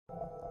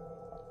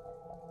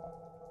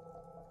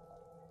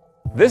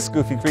This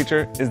goofy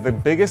creature is the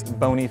biggest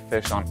bony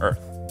fish on Earth,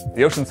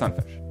 the ocean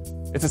sunfish.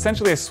 It's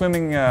essentially a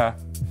swimming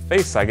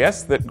face, I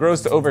guess, that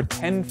grows to over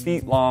 10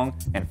 feet long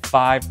and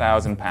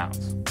 5,000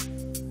 pounds.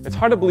 It's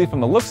hard to believe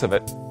from the looks of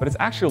it, but it's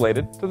actually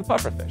related to the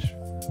pufferfish.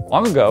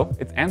 Long ago,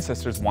 its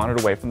ancestors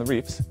wandered away from the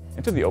reefs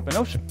into the open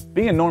ocean.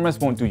 Being enormous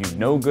won't do you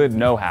no good,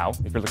 no how,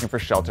 if you're looking for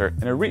shelter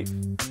in a reef.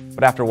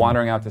 But after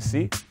wandering out to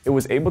sea, it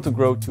was able to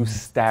grow to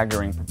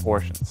staggering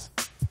proportions.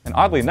 And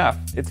oddly enough,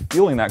 it's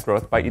fueling that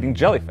growth by eating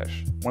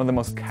jellyfish, one of the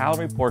most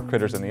calorie-poor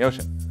critters in the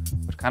ocean,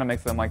 which kind of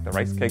makes them like the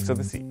rice cakes of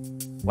the sea.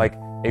 Like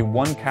a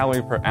 1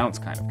 calorie per ounce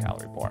kind of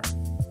calorie poor.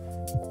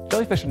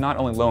 Jellyfish are not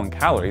only low in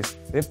calories,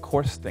 they of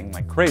course sting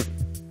like crazy.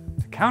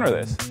 To counter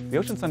this, the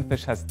ocean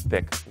sunfish has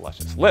thick,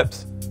 luscious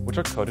lips, which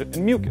are coated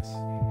in mucus.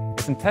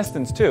 Its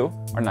intestines, too,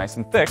 are nice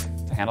and thick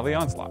to handle the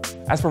onslaught.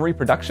 As for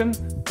reproduction,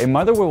 a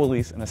mother will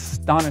release an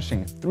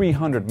astonishing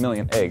 300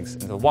 million eggs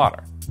into the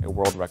water, a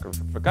world record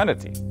for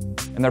fecundity.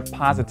 And they're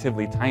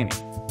positively tiny,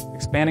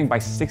 expanding by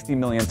 60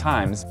 million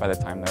times by the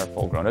time they're a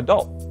full-grown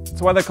adult.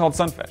 So why are they called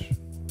sunfish?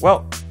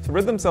 Well, to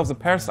rid themselves of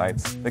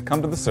parasites, they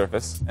come to the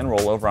surface and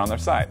roll over on their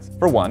sides.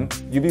 For one,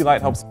 UV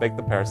light helps bake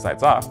the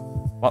parasites off,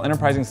 while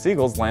enterprising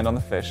seagulls land on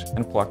the fish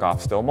and pluck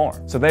off still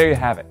more. So there you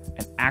have it,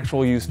 an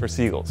actual use for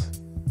seagulls.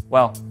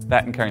 Well,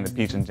 that and carrying the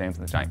peach in James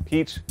and the Giant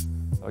Peach,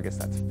 so I guess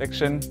that's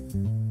fiction,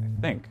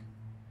 I think.